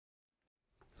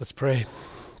Let's pray.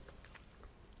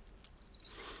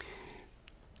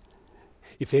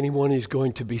 If anyone is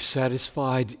going to be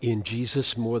satisfied in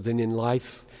Jesus more than in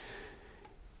life,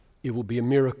 it will be a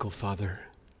miracle, Father.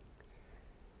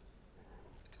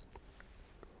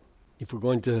 If we're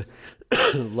going to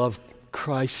love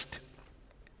Christ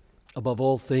above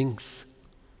all things,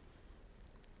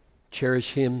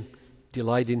 cherish Him,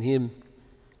 delight in Him,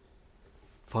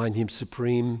 find Him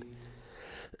supreme,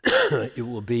 it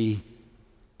will be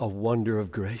a wonder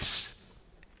of grace.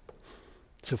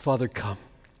 So, Father, come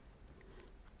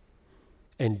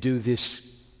and do this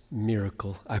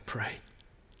miracle, I pray.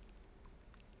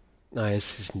 I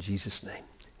ask this in Jesus' name.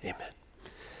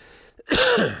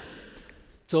 Amen.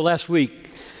 So last week,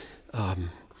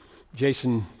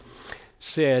 Jason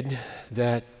said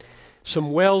that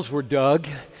some wells were dug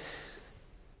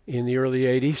in the early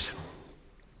 80s.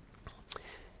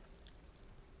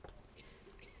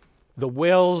 The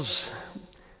wells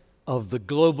of the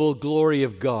global glory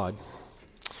of God.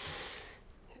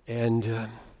 And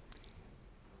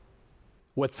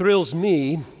what thrills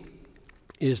me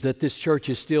is that this church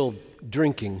is still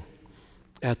drinking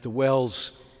at the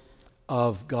wells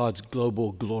of God's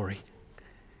global glory.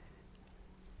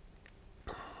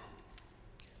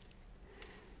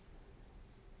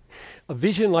 A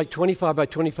vision like 25 by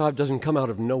 25 doesn't come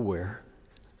out of nowhere,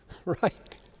 right?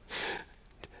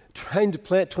 Trying to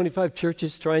plant 25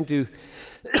 churches, trying to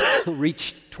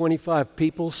reach 25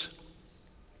 peoples.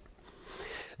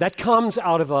 That comes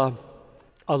out of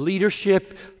a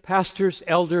leadership, pastors,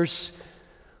 elders,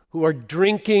 who are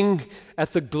drinking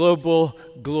at the global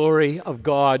glory of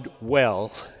God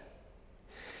well.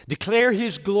 Declare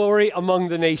His glory among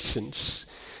the nations,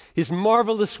 His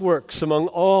marvelous works among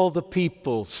all the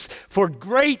peoples. For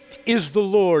great is the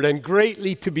Lord and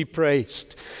greatly to be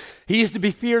praised. He is to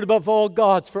be feared above all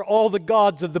gods, for all the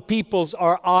gods of the peoples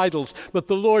are idols. But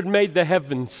the Lord made the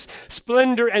heavens.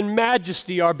 Splendor and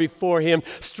majesty are before Him.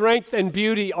 Strength and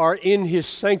beauty are in His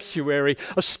sanctuary.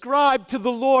 Ascribe to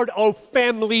the Lord, O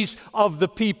families of the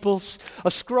peoples.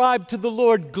 Ascribe to the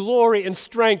Lord glory and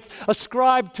strength.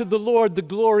 Ascribe to the Lord the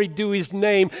glory due His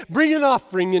name. Bring an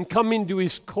offering and come into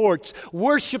His courts.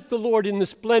 Worship the Lord in the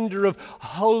splendor of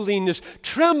holiness.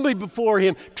 Tremble before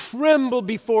Him. Tremble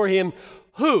before Him.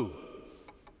 Who?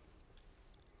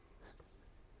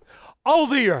 All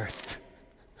the earth.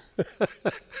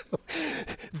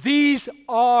 These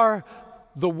are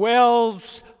the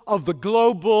wells of the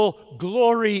global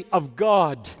glory of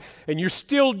God. And you're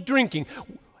still drinking.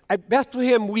 At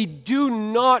Bethlehem, we do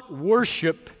not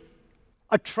worship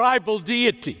a tribal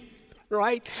deity,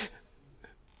 right?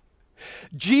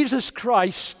 Jesus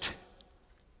Christ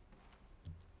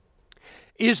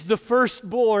is the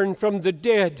firstborn from the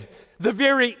dead, the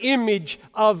very image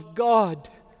of God.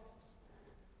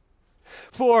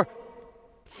 For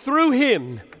through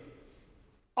Him,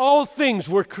 all things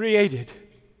were created.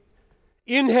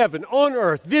 In heaven, on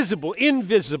earth, visible,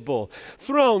 invisible,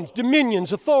 thrones,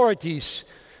 dominions, authorities,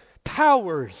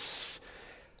 powers,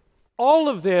 all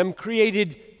of them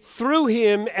created through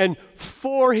Him and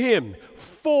for Him,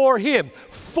 for Him,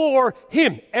 for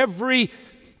Him. Every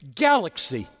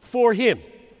galaxy for Him.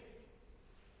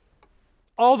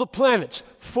 All the planets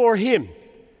for Him.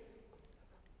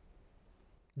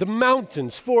 The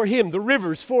mountains for Him, the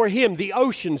rivers for Him, the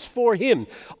oceans for Him,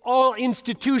 all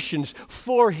institutions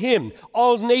for Him,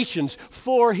 all nations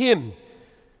for Him.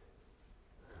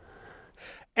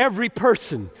 Every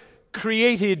person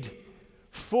created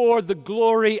for the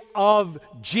glory of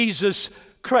Jesus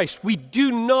Christ. We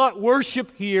do not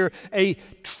worship here a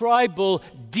tribal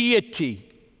deity.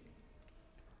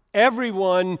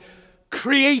 Everyone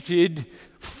created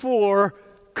for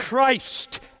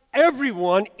Christ.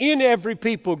 Everyone in every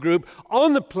people group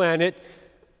on the planet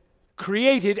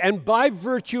created and by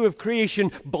virtue of creation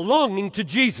belonging to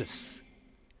Jesus.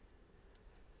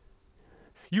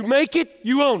 You make it,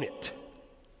 you own it.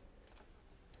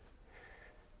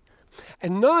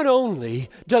 And not only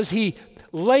does He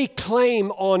lay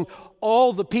claim on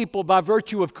all the people by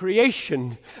virtue of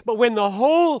creation, but when the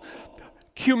whole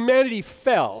humanity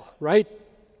fell, right,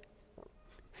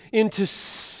 into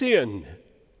sin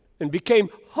and became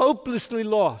hopelessly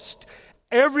lost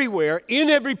everywhere, in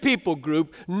every people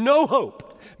group, no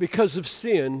hope because of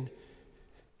sin,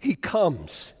 He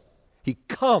comes. He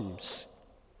comes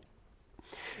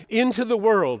into the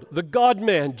world. The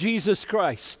God-man, Jesus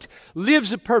Christ,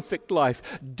 lives a perfect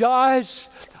life, dies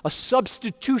a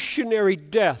substitutionary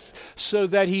death so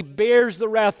that He bears the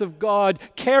wrath of God,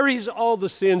 carries all the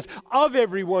sins of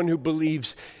everyone who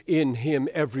believes in Him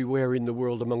everywhere in the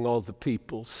world among all the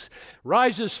peoples,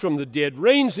 rises from the dead,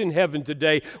 reigns in heaven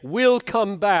today, will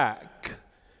come back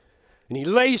And he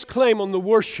lays claim on the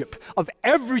worship of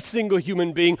every single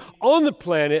human being on the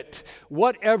planet,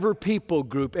 whatever people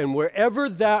group, and wherever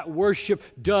that worship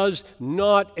does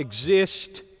not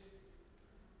exist,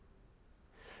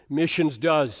 missions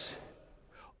does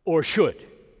or should.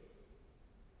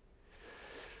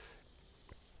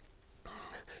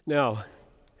 Now,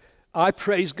 I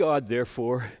praise God,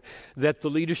 therefore, that the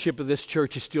leadership of this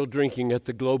church is still drinking at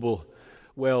the global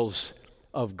wells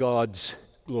of God's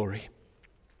glory.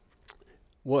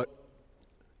 What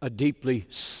a deeply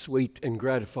sweet and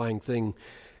gratifying thing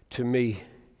to me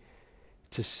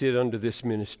to sit under this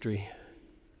ministry.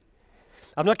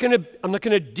 I'm not going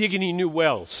to dig any new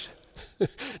wells.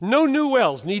 No new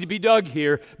wells need to be dug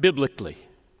here biblically.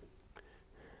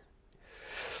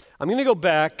 I'm going to go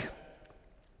back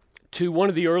to one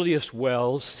of the earliest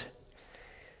wells,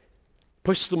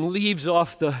 push some leaves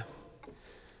off the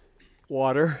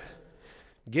water,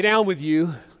 get down with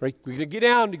you, right? We're going to get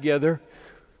down together.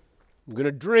 I'm going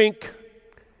to drink,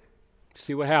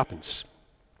 see what happens.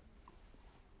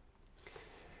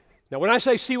 Now, when I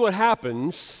say see what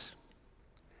happens,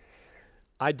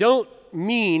 I don't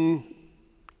mean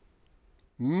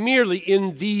merely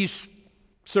in these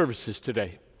services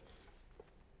today.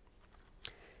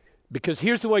 Because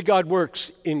here's the way God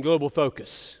works in Global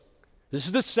Focus. This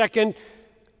is the second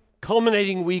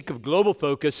culminating week of Global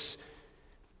Focus,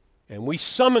 and we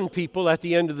summon people at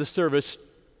the end of the service,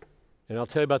 and I'll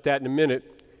tell you about that in a minute.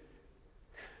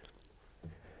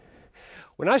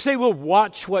 When I say we'll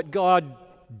watch what God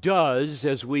does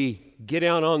as we get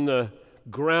out on the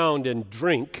ground and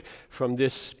drink from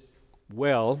this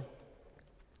well,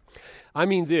 I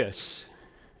mean this.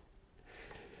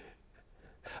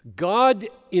 God,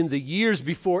 in the years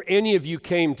before any of you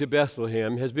came to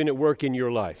Bethlehem, has been at work in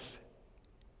your life.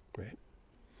 Right?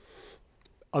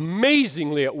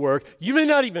 Amazingly at work. You may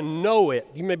not even know it.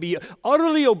 You may be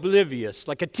utterly oblivious,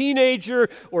 like a teenager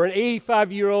or an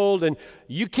 85-year-old, and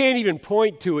you can't even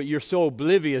point to it. You're so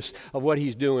oblivious of what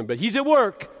he's doing. But he's at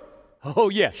work, oh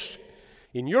yes,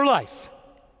 in your life.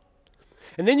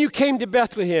 And then you came to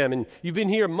Bethlehem, and you've been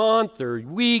here a month or a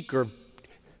week or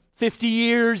 50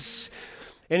 years.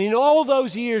 And in all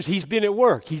those years, he's been at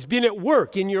work. He's been at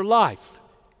work in your life.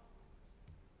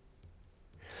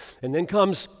 And then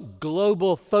comes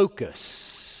Global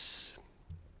Focus.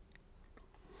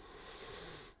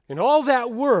 And all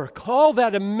that work, all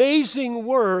that amazing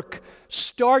work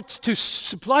starts to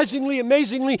surprisingly,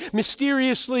 amazingly,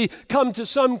 mysteriously come to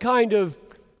some kind of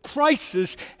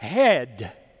crisis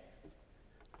head.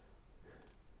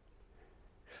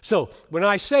 So when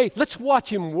I say, let's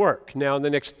watch him work now in the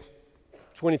next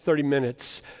 20, 30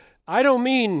 minutes, I don't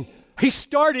mean he's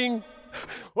starting.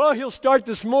 Well, he'll start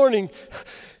this morning.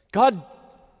 God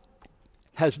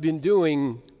has been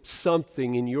doing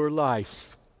something in your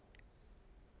life,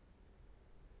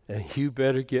 and you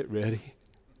better get ready.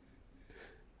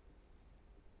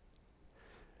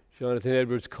 Jonathan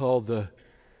Edwards called the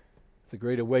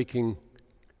Great Awakening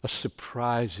a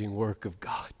surprising work of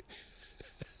God.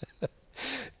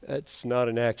 That's not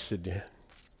an accident.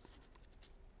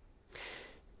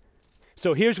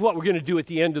 So here's what we're going to do at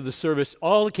the end of the service.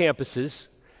 All the campuses,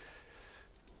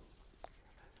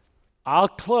 I'll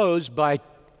close by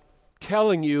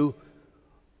telling you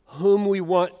whom we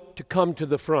want to come to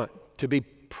the front to be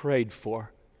prayed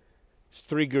for. It's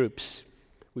 3 groups.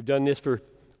 We've done this for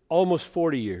almost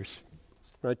 40 years.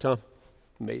 Right, Tom?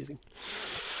 Amazing.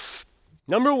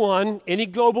 Number 1, any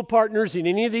global partners in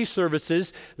any of these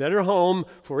services that are home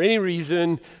for any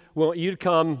reason, we want you to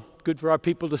come. Good for our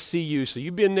people to see you. So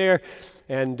you've been there,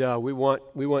 and we want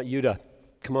you to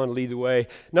come on, lead the way.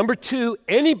 Number 2,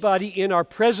 anybody in our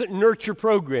present nurture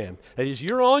program. That is,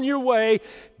 you're on your way.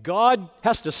 God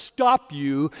has to stop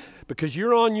you because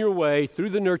you're on your way through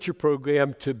the nurture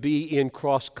program to be in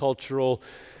cross-cultural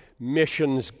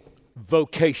missions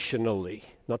vocationally.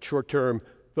 Not short-term,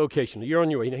 vocationally. You're on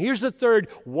your way. Now, here's the 3rd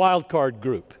wild card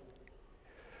group.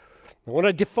 I want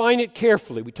to define it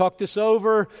carefully. We talked this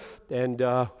over, and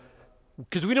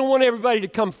because we don't want everybody to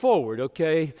come forward,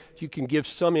 okay? You can give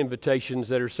some invitations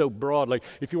that are so broad, like,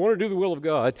 if you want to do the will of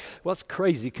God. Well, that's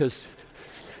crazy, because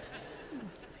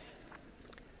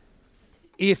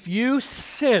if you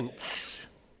sense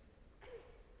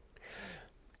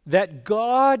that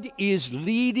God is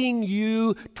leading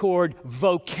you toward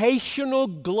vocational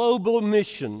global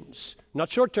missions, not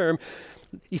short term,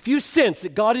 if you sense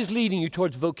that God is leading you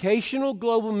towards vocational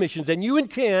global missions and you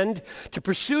intend to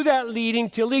pursue that leading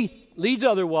till He leads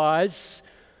otherwise,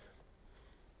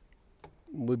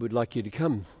 we would like you to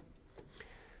come.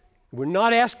 We're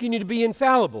not asking you to be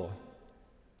infallible,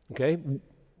 okay?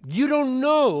 You don't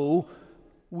know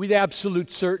with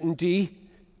absolute certainty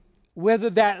whether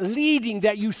that leading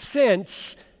that you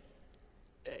sense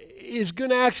is going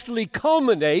to actually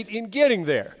culminate in getting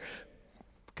there.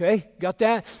 Okay, got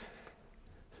that?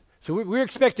 So we're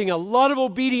expecting a lot of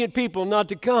obedient people not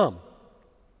to come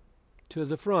to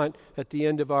the front at the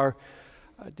end of our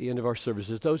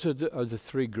services. Those are the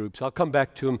three groups. I'll come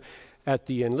back to them at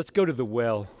the end. Let's go to the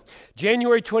well.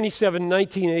 January 27,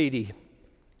 1980.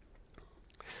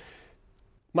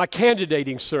 My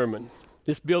candidating sermon.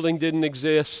 This building didn't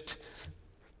exist.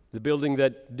 The building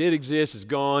that did exist is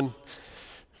gone.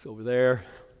 It's over there.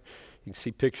 You can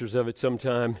see pictures of it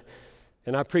sometime.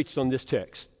 And I preached on this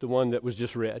text, the one that was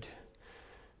just read.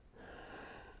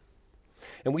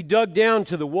 And we dug down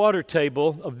to the water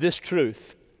table of this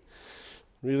truth.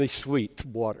 Really sweet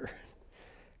water.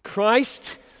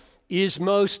 Christ is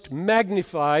most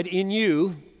magnified in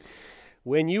you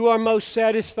when you are most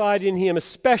satisfied in Him,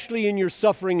 especially in your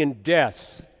suffering and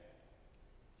death.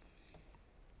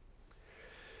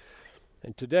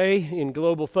 And today, in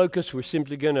Global Focus, we're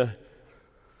simply going to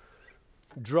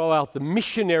draw out the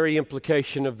missionary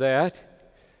implication of that.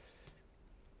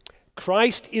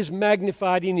 Christ is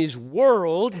magnified in His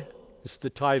world. This is the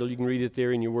title. You can read it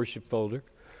there in your worship folder.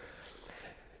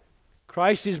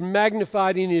 Christ is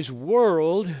magnified in His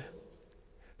world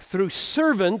through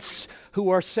servants who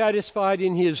are satisfied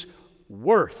in His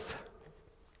worth.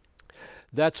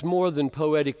 That's more than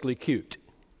poetically cute,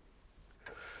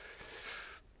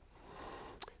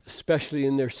 especially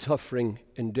in their suffering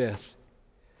and death.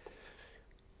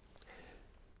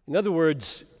 In other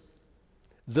words,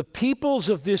 the peoples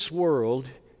of this world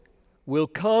will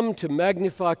come to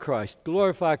magnify Christ,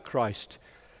 glorify Christ,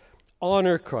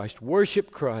 honor Christ,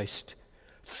 worship Christ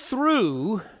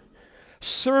through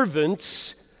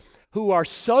servants who are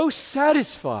so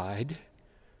satisfied,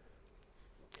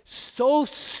 so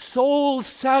soul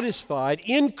satisfied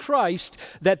in Christ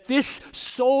that this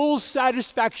soul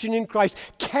satisfaction in Christ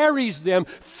carries them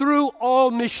through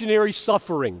all missionary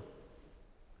suffering.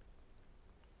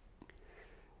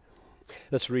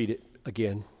 Let's read it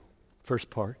again. First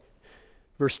part.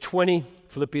 Verse 20,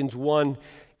 Philippians 1.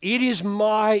 It is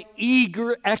my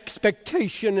eager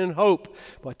expectation and hope.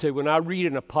 But I tell you, when I read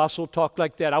an apostle talk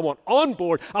like that, I want on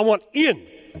board, I want in.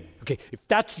 Okay, if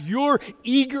that's your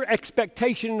eager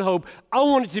expectation and hope, I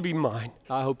want it to be mine.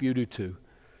 I hope you do too.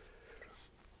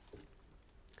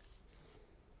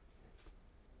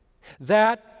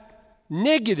 That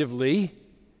negatively,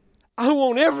 I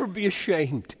won't ever be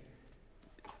ashamed.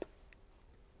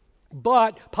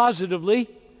 But positively,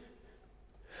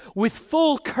 with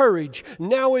full courage,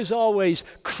 now as always,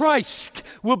 Christ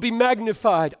will be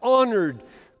magnified, honored,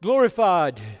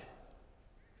 glorified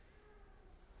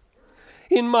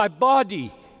in my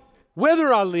body,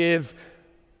 whether I live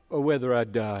or whether I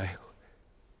die.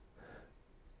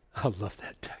 I love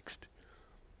that text.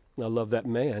 I love that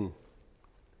man.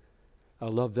 I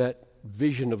love that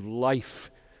vision of life,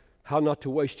 how not to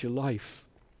waste your life.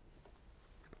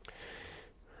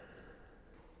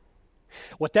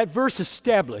 What that verse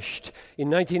established in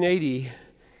 1980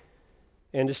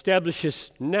 and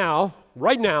establishes now,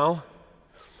 right now,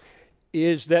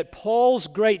 is that Paul's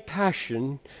great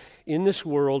passion in this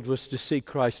world was to see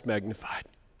Christ magnified.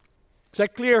 Is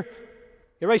that clear?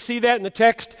 Everybody see that in the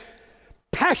text?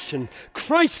 Passion,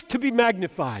 Christ to be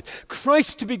magnified,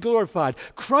 Christ to be glorified,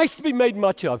 Christ to be made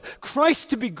much of, Christ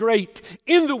to be great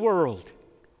in the world.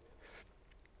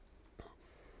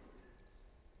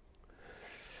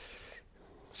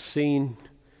 Seen,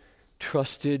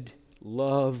 trusted,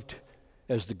 loved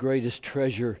as the greatest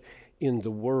treasure in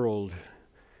the world.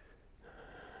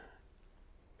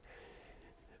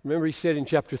 Remember he said in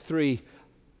chapter 3,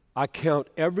 I count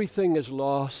everything as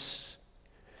loss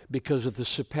because of the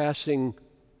surpassing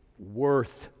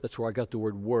worth, that's where I got the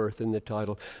word worth in the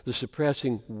title, the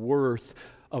surpassing worth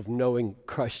of knowing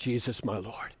Christ Jesus my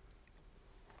Lord.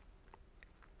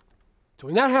 So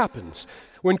when that happens,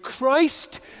 when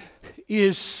Christ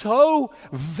is so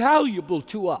valuable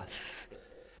to us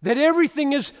that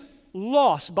everything is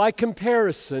lost by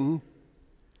comparison,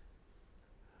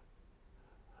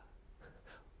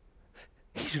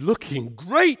 He's looking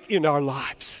great in our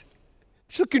lives.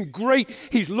 He's looking great.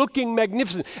 He's looking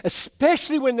magnificent,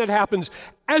 especially when that happens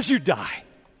as you die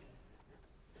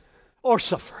or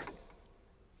suffer.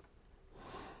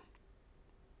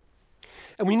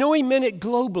 And we know he meant it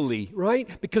globally,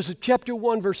 right? Because of chapter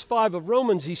 1, verse 5 of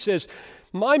Romans, he says,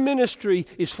 my ministry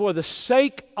is for the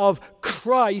sake of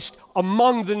Christ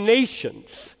among the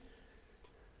nations.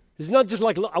 It's not just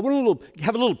like, I want to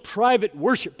have a little private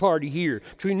worship party here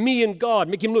between me and God,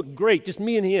 make him look great, just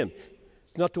me and him.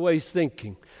 It's not the way he's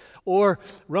thinking. Or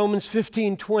Romans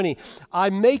 15:20, I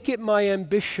make it my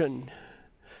ambition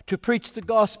to preach the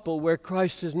gospel where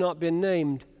Christ has not been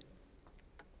named.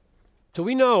 So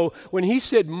we know when he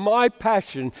said, my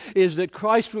passion is that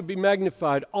Christ would be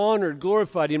magnified, honored,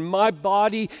 glorified in my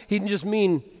body, he didn't just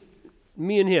mean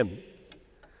me and him.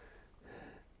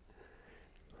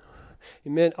 He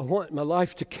meant, I want my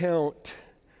life to count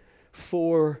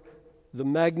for the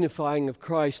magnifying of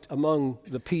Christ among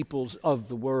the peoples of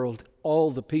the world, all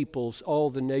the peoples, all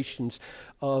the nations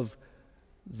of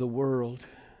the world.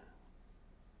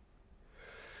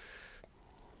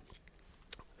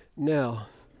 Now,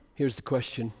 here's the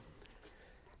question.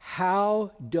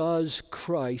 How does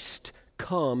Christ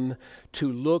come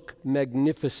to look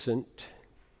magnificent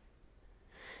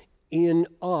in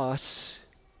us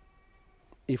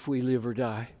if we live or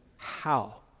die?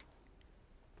 How?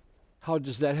 How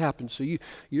does that happen? So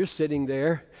you're sitting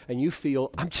there and you feel,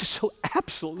 I'm just so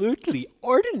absolutely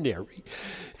ordinary.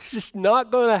 It's just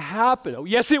not going to happen. Oh,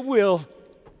 yes, it will.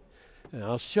 And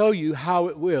I'll show you how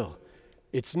it will.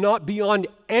 It's not beyond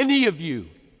any of you.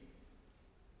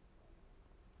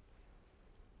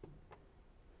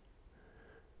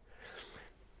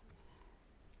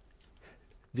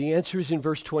 The answer is in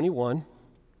verse 21.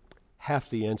 Half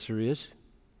the answer is,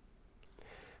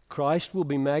 Christ will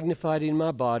be magnified in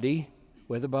my body,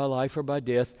 whether by life or by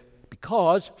death,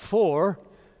 because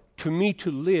to me to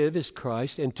live is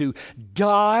Christ, and to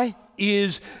die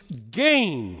is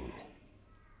gain.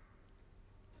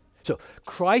 So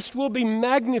Christ will be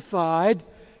magnified.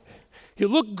 He'll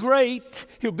look great.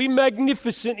 He'll be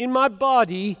magnificent in my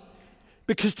body,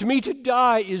 because to me to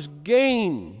die is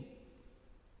gain.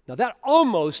 Now that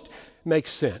almost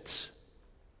makes sense.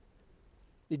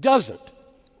 It doesn't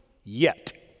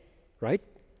yet. Right?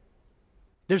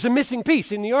 There's a missing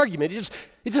piece in the argument.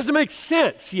 It doesn't make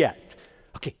sense yet.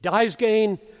 Okay, die is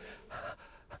gain.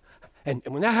 And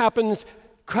when that happens,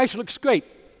 Christ looks great.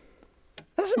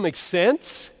 That doesn't make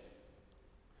sense.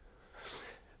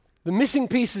 The missing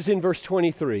piece is in verse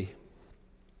 23,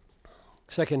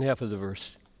 second half of the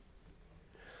verse.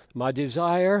 My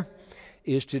desire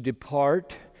is to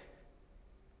depart,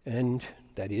 and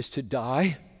that is to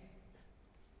die,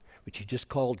 which he just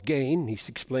called gain. He's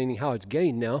explaining how it's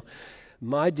gain now.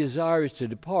 My desire is to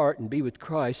depart and be with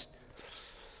Christ,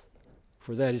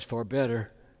 for that is far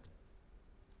better.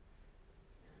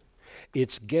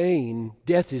 It's gain.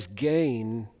 Death is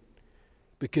gain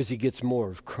because he gets more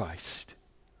of Christ.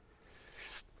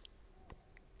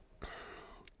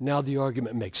 Now the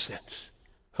argument makes sense.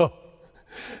 Oh,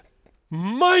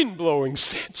 mind-blowing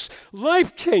sense,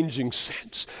 life-changing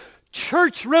sense,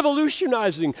 church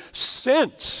revolutionizing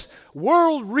sense,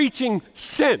 world-reaching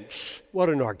sense. What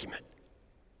an argument.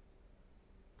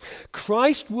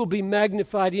 Christ will be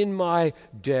magnified in my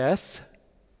death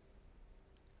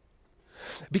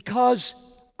because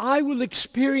I will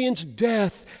experience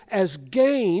death as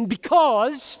gain,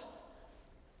 because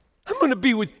I'm going to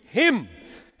be with him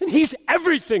and he's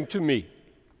everything to me.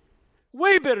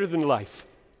 Way better than life.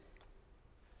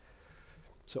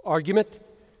 So argument,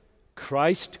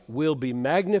 Christ will be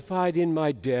magnified in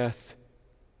my death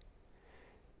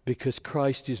because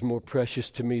Christ is more precious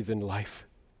to me than life.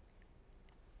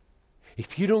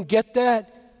 If you don't get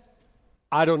that,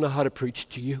 I don't know how to preach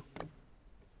to you.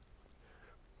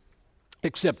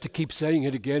 Except to keep saying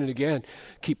it again and again.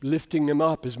 Keep lifting him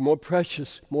up as more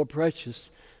precious, more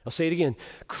precious. I'll say it again.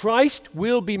 Christ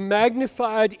will be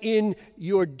magnified in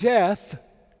your death,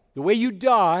 the way you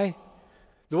die,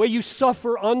 the way you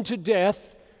suffer unto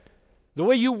death, the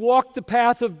way you walk the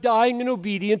path of dying in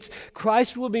obedience.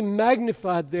 Christ will be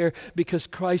magnified there because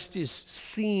Christ is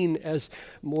seen as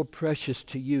more precious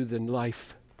to you than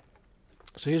life.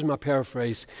 So here's my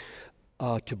paraphrase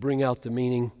to bring out the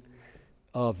meaning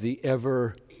of the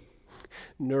ever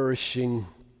nourishing,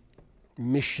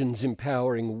 missions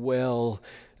empowering well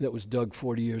that was dug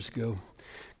 40 years ago.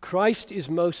 Christ is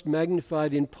most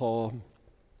magnified in Paul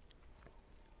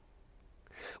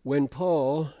when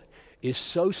Paul is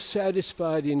so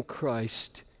satisfied in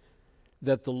Christ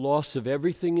that the loss of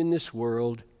everything in this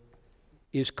world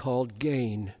is called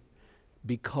gain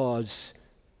because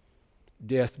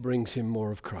death brings him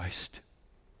more of Christ.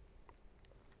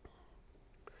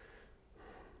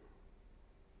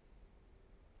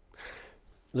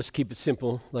 Let's keep it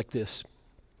simple like this.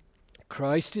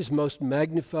 Christ is most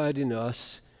magnified in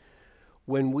us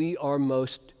when we are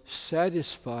most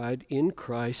satisfied in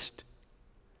Christ,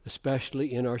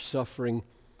 especially in our suffering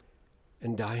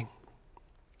and dying.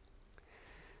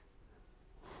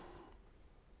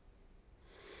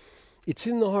 It's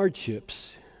in the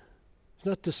hardships, it's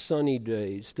not the sunny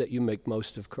days that you make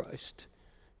most of Christ.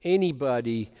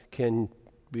 Anybody can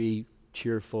be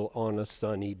cheerful on a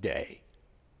sunny day.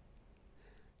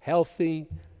 Healthy,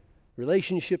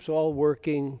 relationships all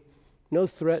working, no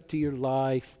threat to your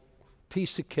life,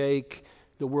 piece of cake.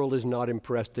 The world is not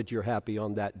impressed that you're happy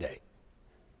on that day.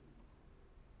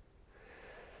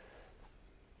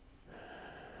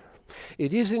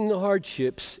 It is in the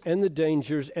hardships and the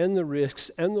dangers and the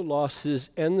risks and the losses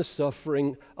and the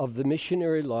suffering of the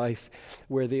missionary life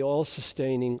where the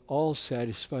all-sustaining,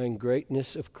 all-satisfying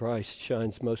greatness of Christ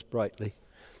shines most brightly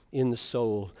in the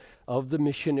soul of the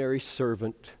missionary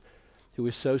servant who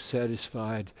is so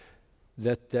satisfied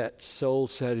that soul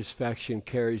satisfaction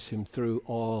carries him through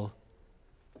all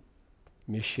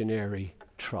missionary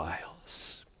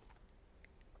trials.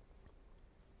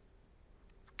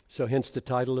 So hence the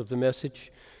title of the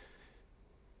message.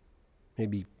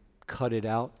 Maybe cut it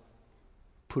out,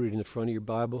 put it in the front of your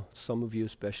Bible, some of you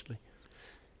especially.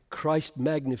 Christ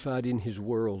magnified in his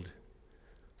world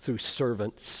through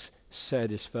servants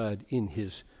satisfied in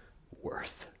his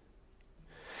worth.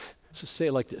 So say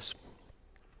it like this.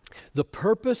 The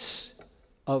purpose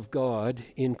of God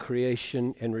in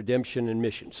creation and redemption and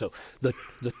mission. So the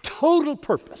total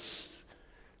purpose.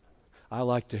 I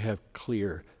like to have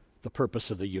clear the purpose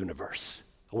of the universe.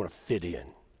 I want to fit in.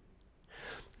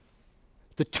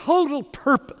 The total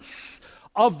purpose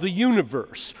of the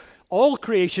universe, all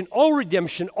creation, all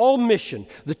redemption, all mission,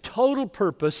 the total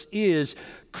purpose is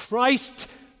Christ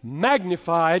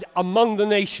magnified among the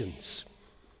nations.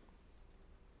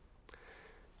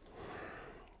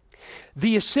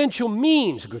 The essential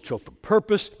means, so for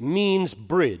purpose, means,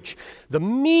 bridge. The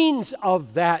means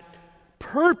of that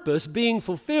purpose being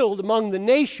fulfilled among the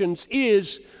nations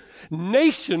is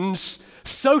nations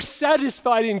so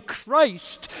satisfied in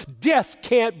Christ, death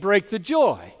can't break the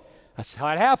joy. That's how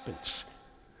it happens.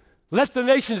 Let the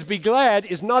nations be glad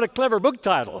is not a clever book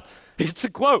title. It's a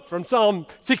quote from Psalm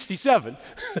 67.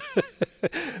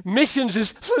 Missions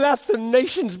is let the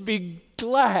nations be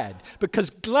glad, because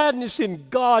gladness in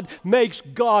God makes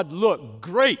God look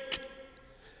great.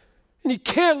 And he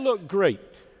can't look great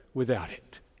without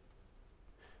it.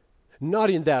 Not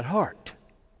in that heart.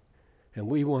 And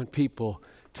we want people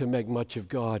to make much of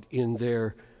God in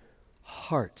their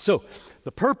heart. So,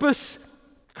 the purpose,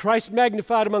 Christ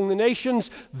magnified among the nations.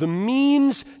 The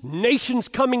means, nations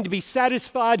coming to be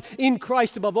satisfied in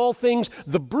Christ above all things.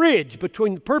 The bridge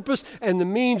between the purpose and the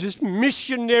means is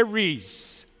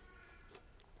missionaries.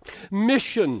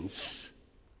 Missions.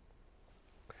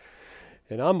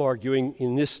 And I'm arguing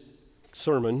in this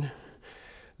sermon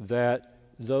that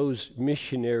those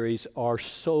missionaries are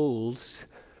souls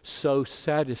so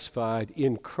satisfied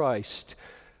in Christ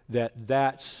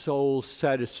that soul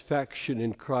satisfaction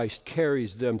in Christ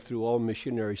carries them through all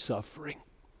missionary suffering.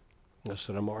 That's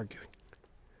what I'm arguing.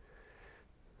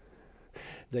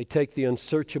 They take the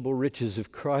unsearchable riches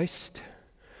of Christ,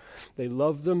 they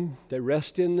love them, they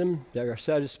rest in them, they are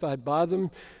satisfied by them,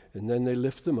 and then they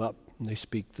lift them up and they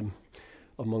speak them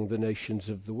among the nations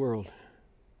of the world.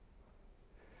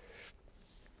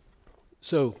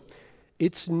 So,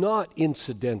 it's not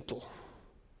incidental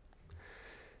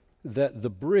that the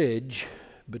bridge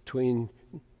between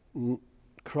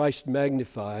Christ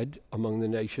magnified among the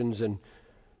nations and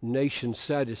nations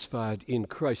satisfied in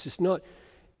Christ, it's not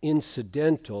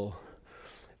incidental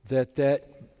that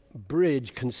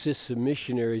bridge consists of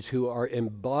missionaries who are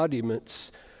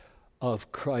embodiments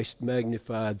of Christ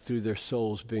magnified through their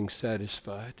souls being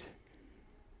satisfied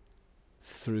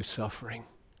through suffering.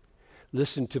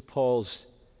 Listen to Paul's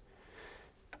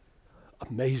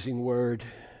amazing word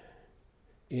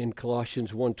in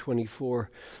Colossians 1:24.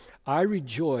 I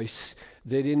rejoice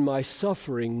that in my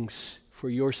sufferings for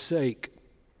your sake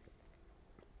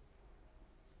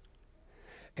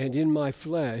and in my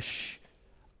flesh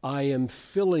I am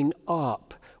filling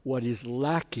up what is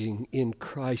lacking in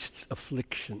Christ's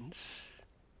afflictions.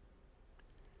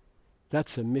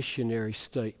 That's a missionary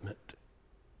statement.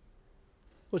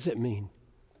 What does that mean?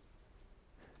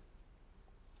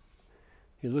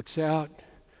 He looks out.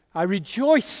 I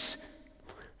rejoice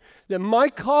that my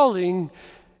calling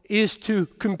is to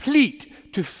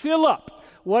complete, to fill up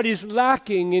what is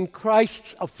lacking in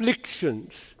Christ's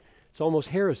afflictions. It's almost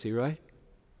heresy, right?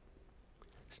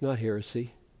 It's not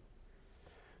heresy.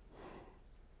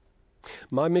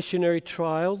 My missionary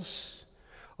trials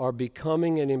are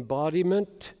becoming an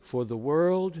embodiment for the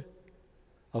world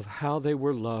of how they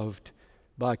were loved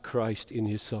by Christ in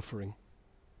his suffering.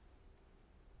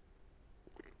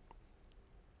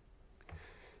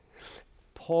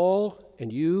 Paul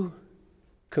and you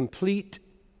complete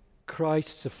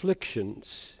Christ's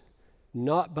afflictions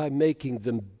not by making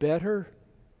them better,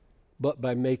 but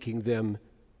by making them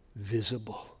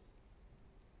visible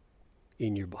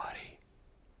in your body.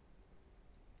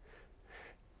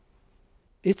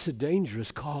 It's a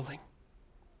dangerous calling.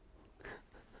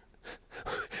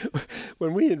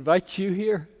 when we invite you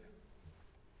here,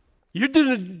 you're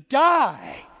going to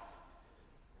die.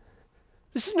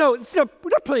 We're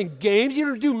not playing games. You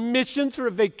don't do missions for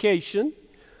a vacation.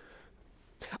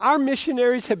 Our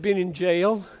missionaries have been in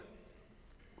jail.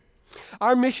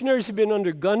 Our missionaries have been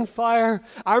under gunfire.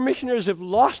 Our missionaries have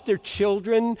lost their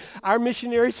children. Our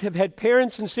missionaries have had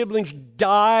parents and siblings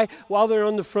die while they're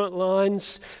on the front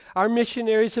lines. Our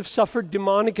missionaries have suffered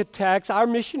demonic attacks. Our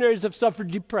missionaries have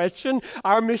suffered depression.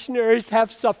 Our missionaries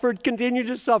have continue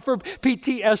to suffer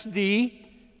PTSD.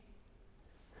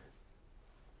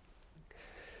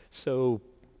 So,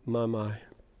 we're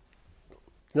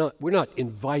not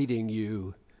inviting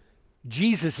you.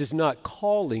 Jesus is not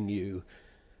calling you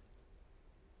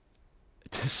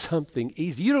to something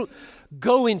easy. You don't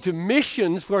go into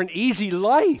missions for an easy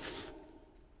life.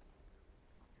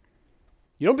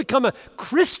 You don't become a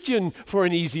Christian for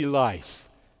an easy life.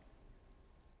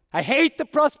 I hate the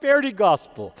prosperity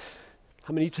gospel.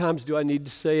 How many times do I need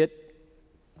to say it?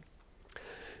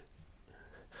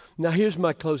 Now, here's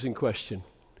my closing question.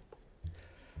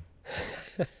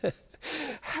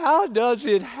 How does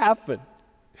it happen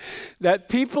that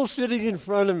people sitting in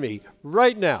front of me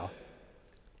right now,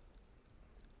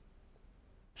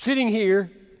 sitting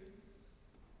here,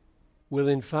 will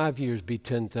in 5 years be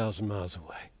 10,000 miles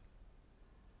away?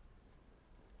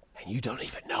 And you don't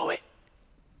even know it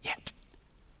yet.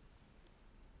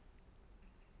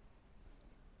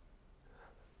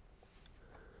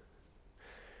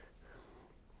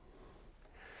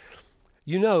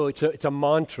 You know, it's a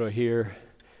mantra here.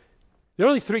 There are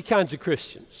only three kinds of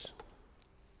Christians: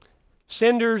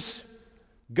 senders,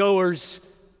 goers,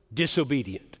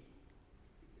 disobedient.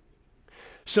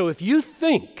 So if you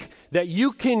think that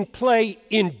you can play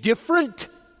indifferent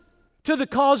to the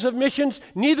cause of missions,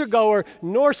 neither goer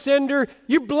nor sender,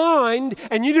 you're blind,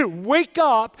 and you need to wake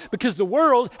up, because the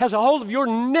world has a hold of your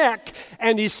neck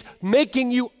and is making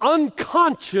you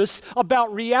unconscious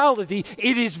about reality.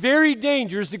 It is very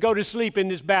dangerous to go to sleep in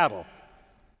this battle.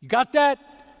 You got that?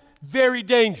 Very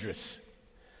dangerous.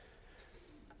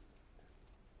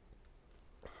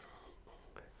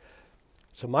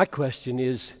 So my question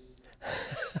is,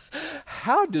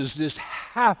 how does this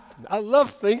happen? I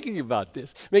love thinking about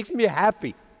this. It makes me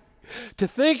happy to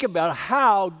think about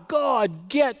how God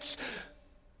gets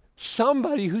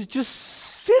somebody who's just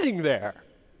sitting there,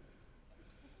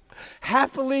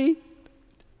 happily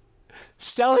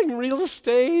selling real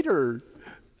estate or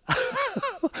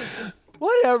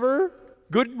whatever,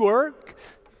 good work,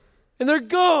 and they're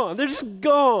gone. They're just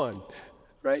gone,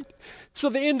 right? So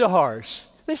the Indahars,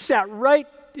 they sat right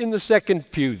in the second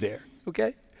pew there,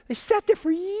 okay? They sat there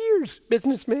for years,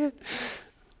 businessman.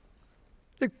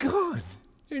 They're gone.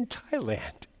 They're in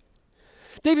Thailand.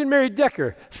 David Mary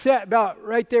Decker sat about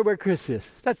right there where Chris is.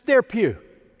 That's their pew.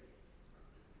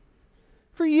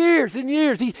 For years and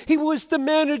years, he was the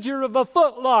manager of a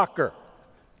Foot Locker.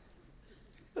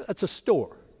 That's a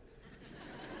store.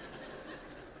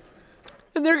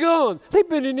 And they're gone.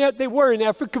 They were in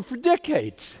Africa for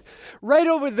decades. Right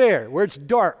over there, where it's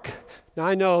dark. Now,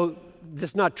 I know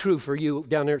that's not true for you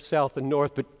down there south and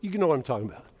north, but you know what I'm talking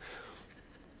about.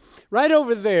 Right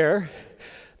over there,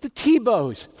 the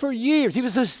Tebows, for years. He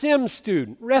was a sim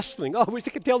student, wrestling. Oh, I wish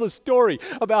I could tell the story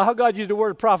about how God used the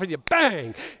word of prophecy.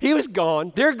 Bang! He was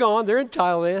gone. They're gone. They're in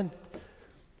Thailand.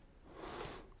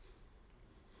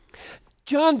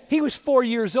 John, he was 4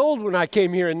 years old when I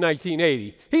came here in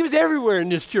 1980. He was everywhere in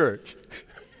this church.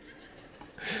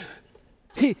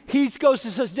 He goes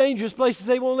to such dangerous places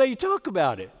they won't let you talk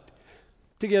about it,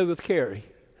 together with Carrie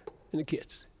and the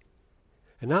kids.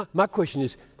 And now my question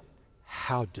is,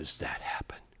 how does that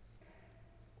happen?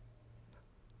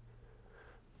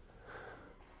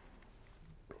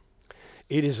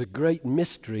 It is a great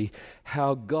mystery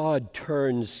how God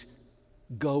turns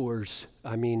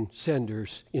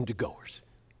senders into goers.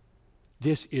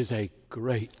 This is a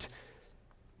great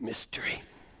mystery.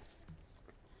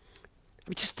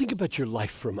 Just think about your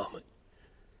life for a moment.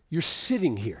 You're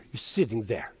sitting here, you're sitting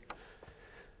there.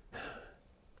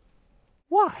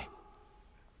 Why?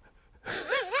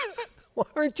 Why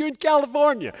aren't you in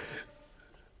California,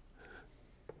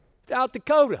 South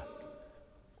Dakota,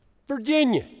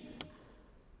 Virginia?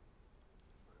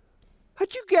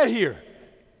 How'd you get here?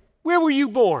 Where were you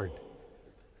born?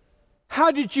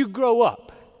 How did you grow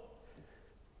up?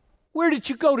 Where did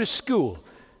you go to school?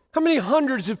 How many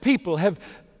hundreds of people have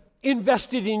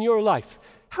invested in your life?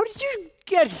 How did you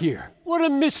get here? What a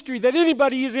mystery that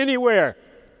anybody is anywhere.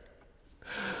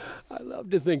 I love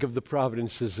to think of the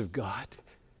providences of God.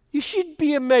 You should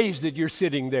be amazed that you're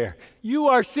sitting there. You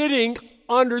are sitting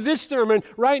under this sermon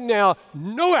right now,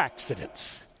 no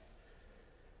accidents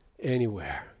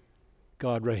anywhere.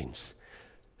 God reigns.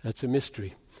 That's a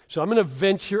mystery. So I'm going to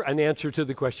venture an answer to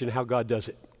the question how God does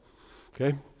it.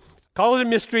 Okay? Call it a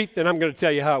mystery, then I'm going to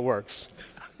tell you how it works.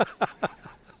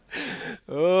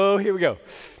 Oh, here we go.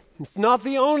 It's not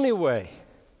the only way.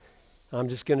 I'm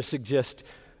just going to suggest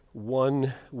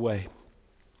one way.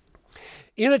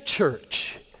 In a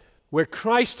church where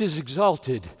Christ is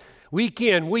exalted, week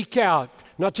in, week out,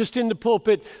 not just in the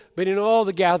pulpit, but in all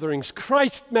the gatherings,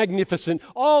 Christ magnificent,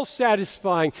 all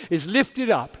satisfying, is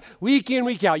lifted up week in,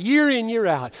 week out, year in, year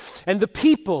out. And the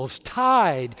people's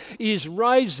tide is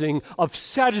rising of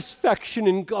satisfaction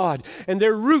in God. And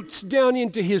their roots down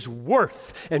into His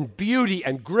worth and beauty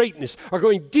and greatness are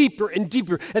going deeper and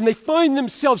deeper. And they find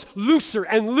themselves looser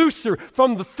and looser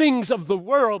from the things of the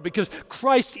world because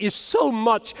Christ is so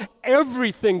much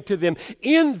everything to them.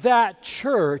 In that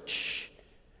church,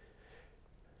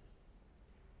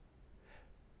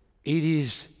 it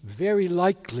is very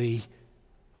likely,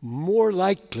 more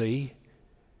likely,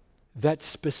 that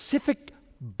specific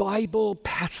Bible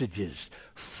passages,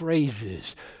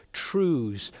 phrases,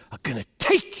 truths are going to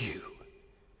take you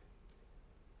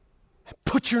and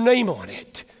put your name on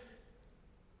it.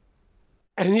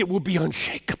 And it will be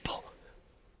unshakable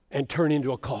and turn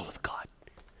into a call of God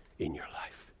in your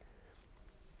life.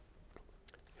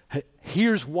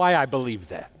 Here's why I believe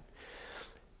that.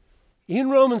 In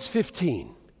Romans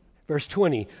 15, Verse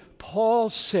 20, Paul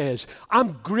says,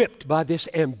 I'm gripped by this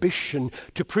ambition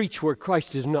to preach where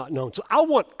Christ is not known. So I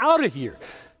want out of here.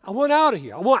 I want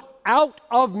out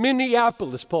of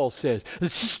Minneapolis, Paul says.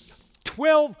 There's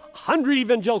 1,200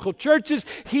 evangelical churches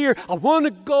here. I want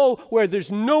to go where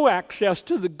there's no access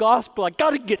to the gospel. I got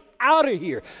to get out of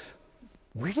here.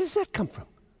 Where does that come from?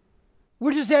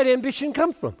 Where does that ambition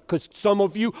come from? Because some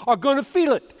of you are going to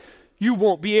feel it. You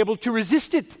won't be able to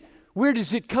resist it. Where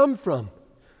does it come from?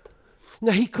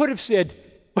 Now, he could have said,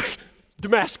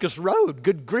 Damascus Road,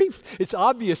 good grief. It's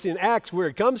obvious in Acts where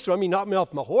it comes from. He knocked me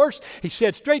off my horse. He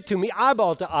said straight to me,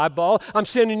 eyeball to eyeball, I'm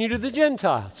sending you to the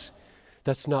Gentiles.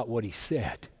 That's not what he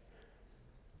said.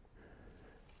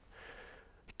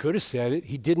 He could have said it.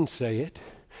 He didn't say it.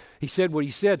 He said what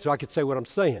he said so I could say what I'm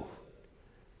saying.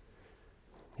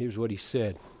 Here's what he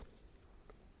said.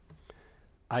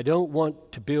 I don't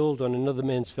want to build on another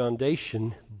man's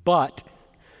foundation, but...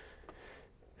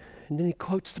 And then he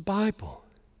quotes the Bible.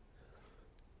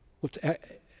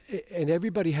 And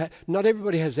not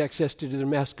everybody has access to the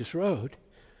Damascus Road,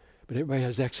 but everybody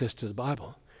has access to the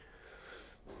Bible.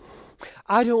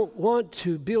 I don't want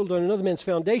to build on another man's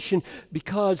foundation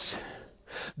because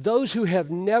those who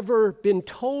have never been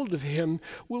told of Him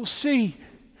will see.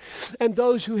 And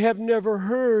those who have never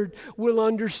heard will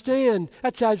understand.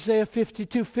 That's Isaiah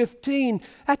 52:15.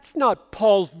 That's not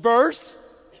Paul's verse.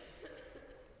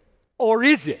 Or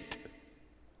is it?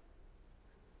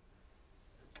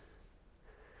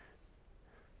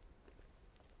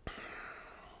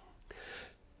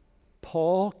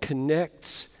 Paul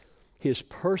connects his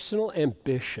personal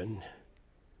ambition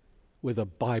with a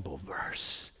Bible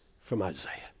verse from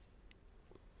Isaiah.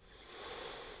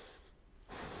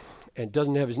 And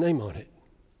doesn't have his name on it.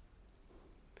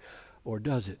 Or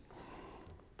does it?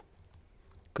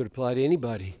 Could apply to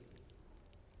anybody.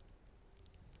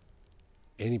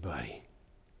 Anybody.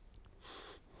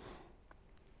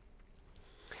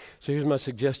 So here's my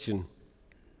suggestion.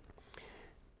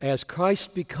 As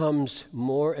Christ becomes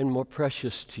more and more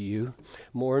precious to you,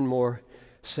 more and more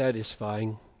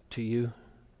satisfying to you,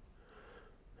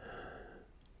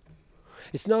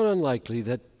 it's not unlikely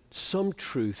that some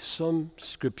truth, some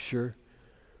scripture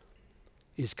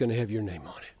is going to have your name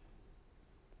on it.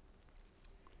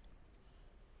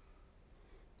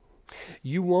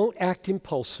 You won't act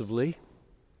impulsively.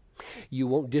 You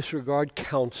won't disregard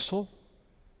counsel.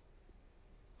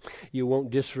 You won't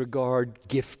disregard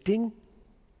gifting.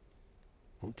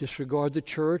 Won't disregard the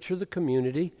church or the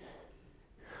community,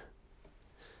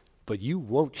 but you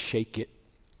won't shake it.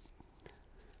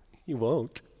 You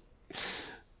won't.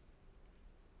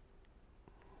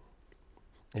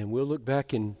 And we'll look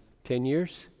back in 10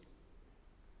 years,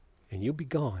 and you'll be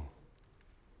gone.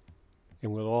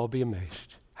 And we'll all be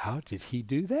amazed. How did he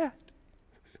do that?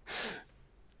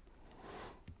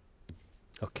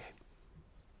 Okay.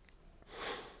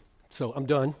 So I'm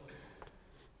done.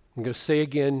 I'm going to say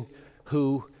again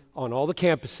who on all the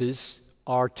campuses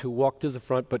are to walk to the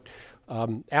front, but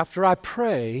after I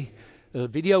pray, the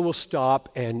video will stop,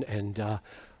 and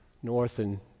north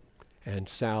and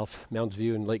south, Mounds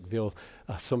View and Lakeville,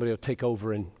 somebody will take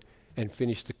over and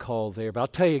finish the call there. But I'll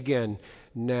tell you again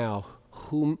now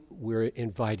whom we're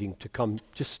inviting to come.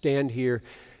 Just stand here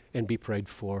and be prayed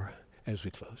for as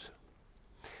we close.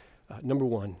 Number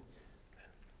one,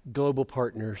 global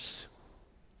partners.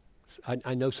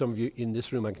 I know some of you in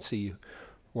this room, I can see you,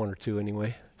 one or two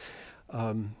anyway.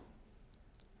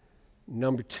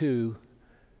 Number two,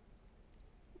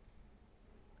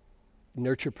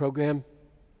 nurture program.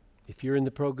 If you're in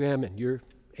the program and you're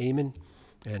aiming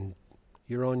and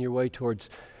you're on your way towards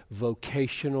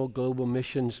vocational global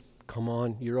missions, come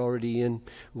on, you're already in.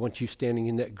 We want you standing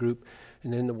in that group.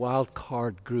 And then the wild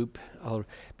card group, I'll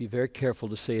be very careful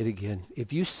to say it again.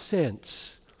 If you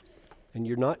sense, and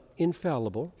you're not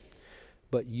infallible,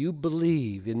 but you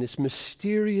believe in this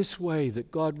mysterious way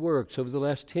that God works over the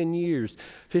last 10 years,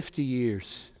 50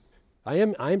 years. I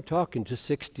am talking to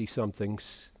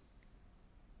 60-somethings,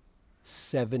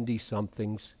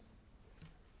 70-somethings.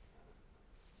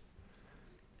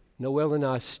 Noel and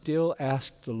I still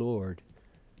ask the Lord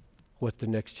what the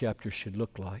next chapter should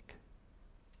look like.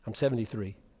 I'm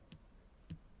 73.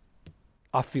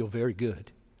 I feel very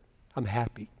good. I'm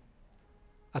happy.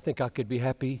 I think I could be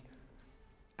happy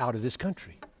out of this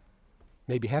country,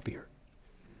 maybe happier.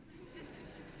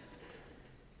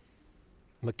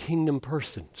 I'm a kingdom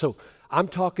person. So I'm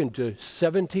talking to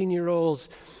 17-year-olds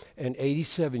and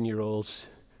 87-year-olds.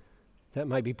 That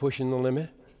might be pushing the limit.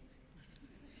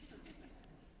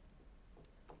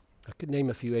 I could name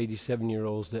a few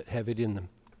 87-year-olds that have it in them.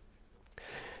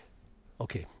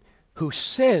 Okay. Who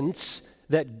sense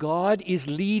that God is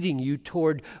leading you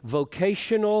toward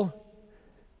vocational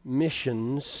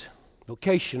missions,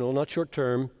 vocational, not short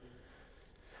term,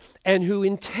 and who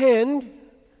intend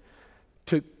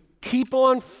to keep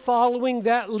on following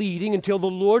that leading until the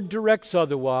Lord directs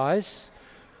otherwise,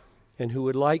 and who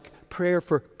would like prayer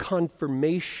for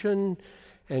confirmation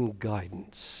and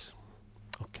guidance.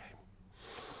 Okay,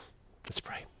 let's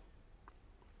pray.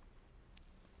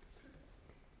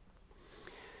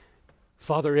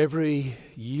 Father, every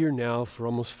year now for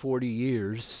almost 40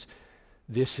 years,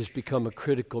 this has become a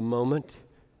critical moment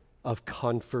of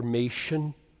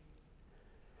confirmation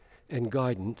and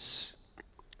guidance.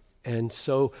 And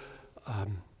so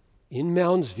in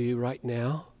Mounds View right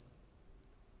now,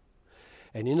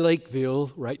 and in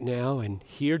Lakeville right now, and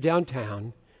here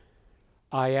downtown,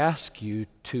 I ask you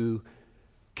to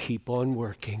keep on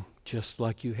working just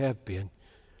like you have been.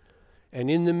 And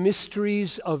in the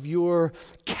mysteries of your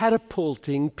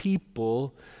catapulting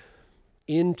people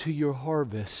into your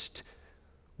harvest,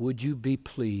 would you be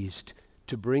pleased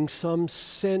to bring some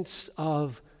sense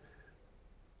of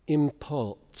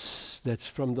impulse that's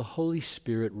from the Holy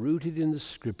Spirit, rooted in the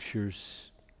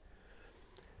Scriptures,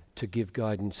 to give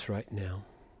guidance right now?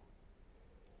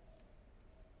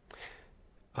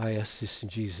 I ask this in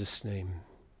Jesus' name.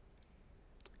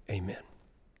 Amen.